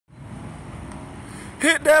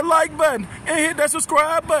hit that like button and hit that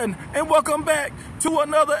subscribe button, and welcome back to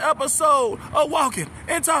another episode of Walking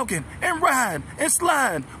and Talking and Riding and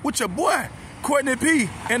Sliding with your boy Courtney P.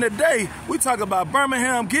 And today we talk about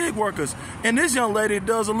Birmingham gig workers, and this young lady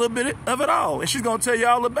does a little bit of it all, and she's gonna tell you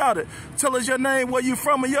all about it. Tell us your name, where you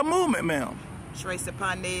from, and your movement, ma'am. Tracy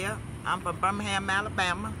Parnell. I'm from Birmingham,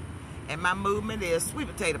 Alabama, and my movement is sweet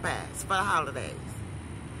potato pies for the holidays.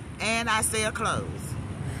 And I sell clothes.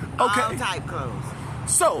 Okay. All type clothes.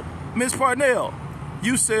 So, Miss Parnell,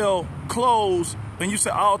 you sell clothes, and you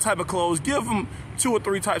sell all type of clothes. Give them 2 or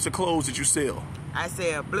 3 types of clothes that you sell. I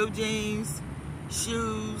sell blue jeans,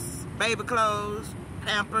 shoes, baby clothes,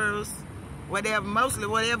 Pampers, whatever, mostly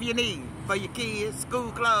whatever you need for your kids,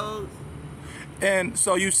 school clothes. And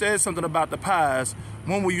so you said something about the pies.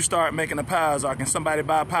 When will you start making the pies, or can somebody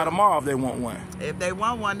buy a pie tomorrow if they want one? If they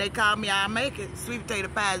want one, they call me, I'll make it. Sweet potato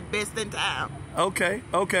pie is best in town. Okay.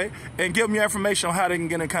 And give them your information on how they can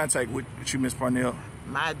get in contact with you, Miss Parnell.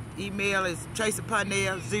 My email is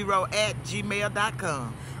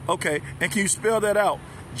tracyparnell0@gmail.com. Okay, and can you spell that out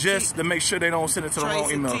just to make sure they don't send it to the wrong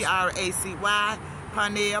email? Tracy, Parnell,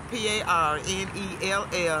 Parnell,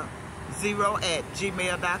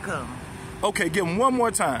 0@gmail.com. Okay, give them one more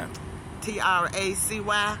time. Tracy,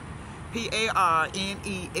 Parnell,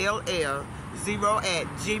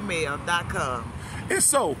 0@gmail.com. And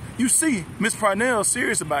so, you see, Miss Parnell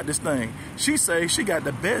serious about this thing. She say she got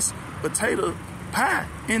the best potato pie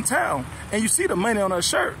in town. And you see the money on her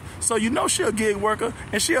shirt. So you know she a gig worker,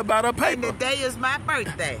 and she about her paper. And today is my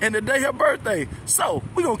birthday. And today her birthday. So,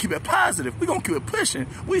 we gonna keep it positive. We gonna keep it pushing.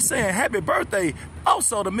 We saying happy birthday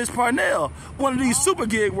also to Miss Parnell, one of these super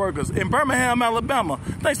gig workers in Birmingham, Alabama.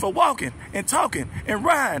 Thanks for walking and talking and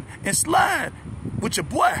riding and sliding with your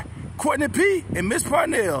boy Courtney P. and Miss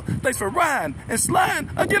Parnell. Thanks for riding and sliding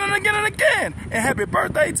again and again and again. And happy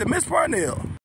birthday to Miss Parnell.